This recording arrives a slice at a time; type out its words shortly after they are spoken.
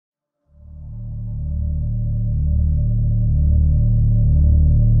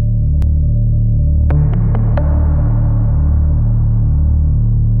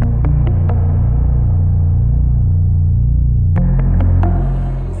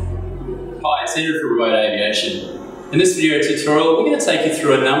it's Andrew from Remote Aviation. In this video tutorial, we're going to take you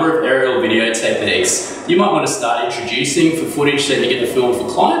through a number of aerial video techniques you might want to start introducing for footage that you're going to film for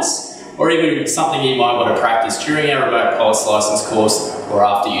clients, or even something you might want to practice during our remote pilot's license course or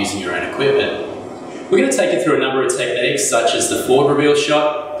after using your own equipment. We're going to take you through a number of techniques such as the forward reveal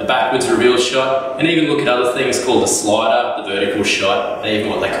shot, the backwards reveal shot, and even look at other things called the slider, the vertical shot, and even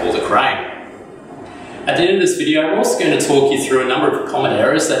what they call the crane. At the end of this video, I'm also going to talk you through a number of common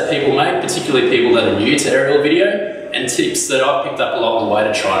errors that people make, particularly people that are new to aerial video, and tips that I've picked up along the way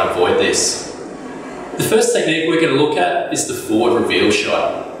to try and avoid this. The first technique we're going to look at is the forward reveal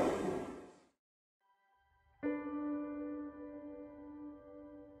shot.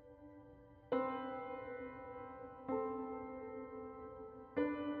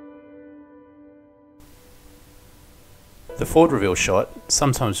 The forward reveal shot,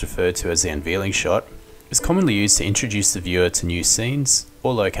 sometimes referred to as the unveiling shot, is commonly used to introduce the viewer to new scenes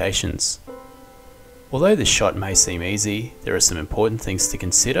or locations. Although this shot may seem easy, there are some important things to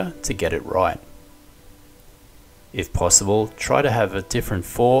consider to get it right. If possible, try to have a different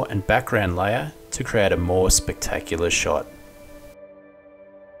fore and background layer to create a more spectacular shot.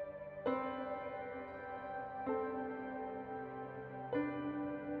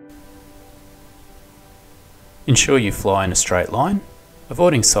 Ensure you fly in a straight line,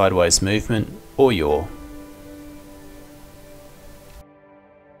 avoiding sideways movement or yaw.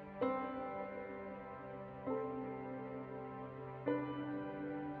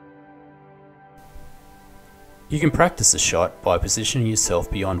 You can practice the shot by positioning yourself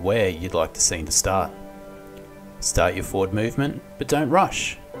beyond where you'd like the scene to start. Start your forward movement, but don't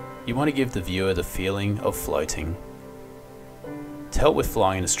rush. You want to give the viewer the feeling of floating. To help with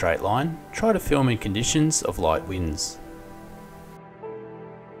flying in a straight line, try to film in conditions of light winds.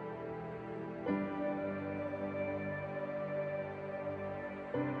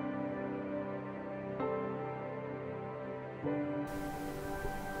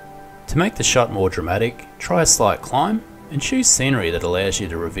 To make the shot more dramatic, try a slight climb and choose scenery that allows you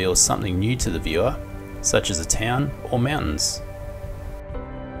to reveal something new to the viewer, such as a town or mountains.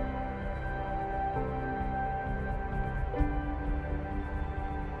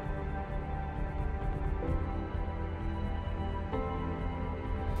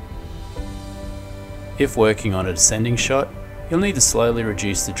 If working on a descending shot, you'll need to slowly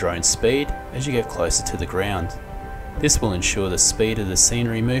reduce the drone's speed as you get closer to the ground. This will ensure the speed of the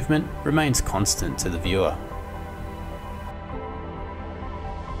scenery movement remains constant to the viewer.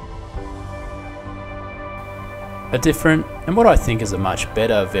 A different, and what I think is a much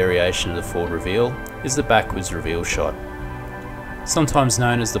better variation of the forward reveal, is the backwards reveal shot. Sometimes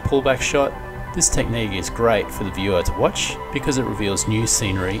known as the pullback shot, this technique is great for the viewer to watch because it reveals new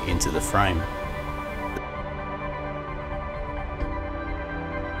scenery into the frame.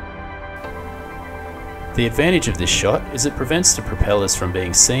 The advantage of this shot is it prevents the propellers from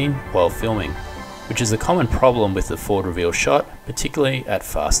being seen while filming, which is a common problem with the forward reveal shot, particularly at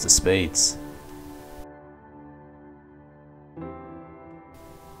faster speeds.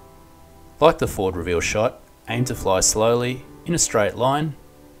 Like the forward reveal shot, aim to fly slowly, in a straight line,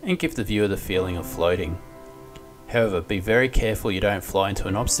 and give the viewer the feeling of floating. However, be very careful you don't fly into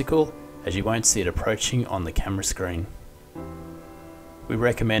an obstacle, as you won't see it approaching on the camera screen. We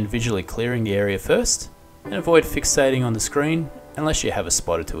recommend visually clearing the area first, and avoid fixating on the screen unless you have a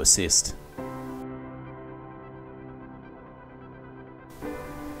spotter to assist.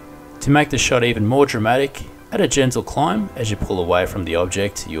 To make the shot even more dramatic, add a gentle climb as you pull away from the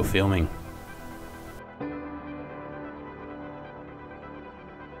object you're filming.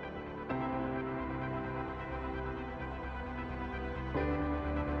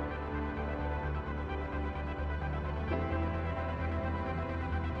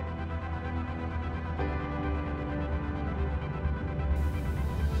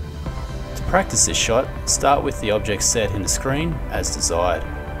 To practice this shot, start with the object set in the screen as desired.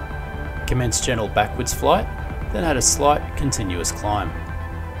 Commence gentle backwards flight, then add a slight continuous climb.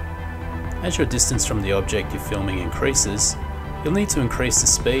 As your distance from the object you're filming increases, you'll need to increase the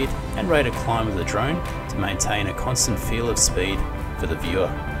speed and rate of climb of the drone to maintain a constant feel of speed for the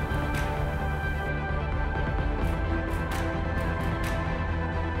viewer.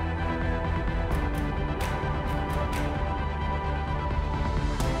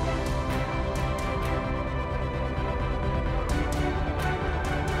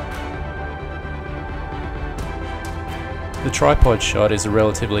 The tripod shot is a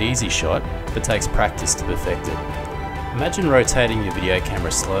relatively easy shot, but takes practice to perfect it. Imagine rotating your video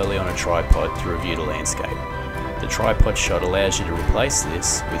camera slowly on a tripod to review the landscape. The tripod shot allows you to replace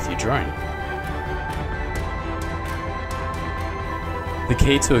this with your drone. The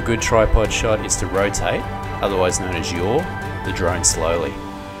key to a good tripod shot is to rotate, otherwise known as yaw, the drone slowly.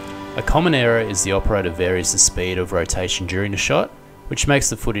 A common error is the operator varies the speed of rotation during the shot, which makes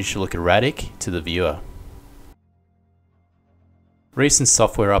the footage look erratic to the viewer. Recent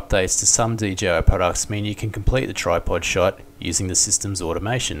software updates to some DJI products mean you can complete the tripod shot using the system's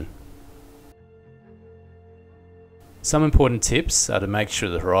automation. Some important tips are to make sure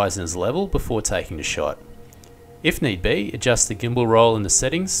the horizon is level before taking the shot. If need be, adjust the gimbal roll in the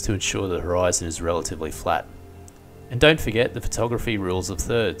settings to ensure the horizon is relatively flat. And don't forget the photography rules of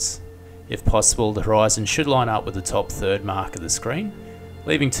thirds. If possible, the horizon should line up with the top third mark of the screen,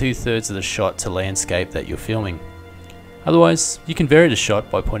 leaving 2/3 of the shot to landscape that you're filming. Otherwise, you can vary the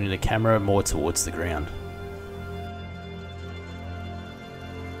shot by pointing the camera more towards the ground.